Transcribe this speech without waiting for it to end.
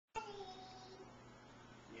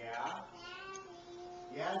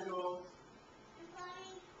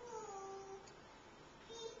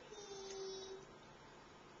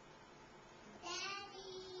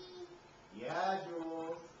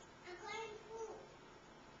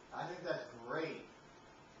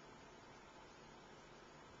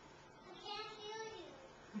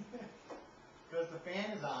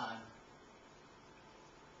fan is on.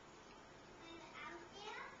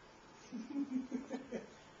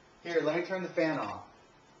 Here, let me turn the fan off.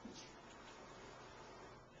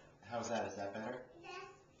 How's that? Is that better? Yes.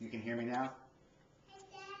 You can hear me now? Hey,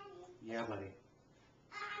 Daddy. Yeah, buddy.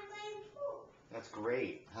 I'm going to poop. That's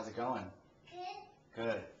great. How's it going? Good.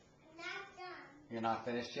 Good. I'm not done. You're not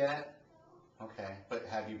finished yet? No. Okay. But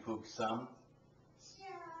have you pooped some? Sure.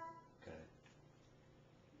 Good.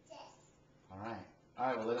 Yes. All right. All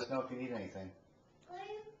right, well, let us know if you need anything. Where are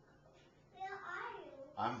you?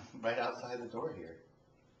 I'm right outside the door here.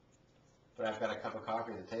 But I've got a cup of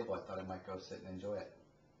coffee at the table. I thought I might go sit and enjoy it.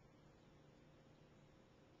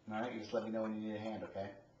 All right, you just let me know when you need a hand, okay?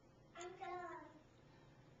 I'm done.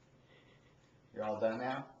 You're all done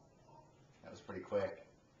now? That was pretty quick.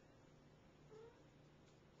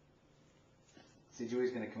 See, Julie's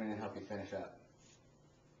going to come in and help you finish up.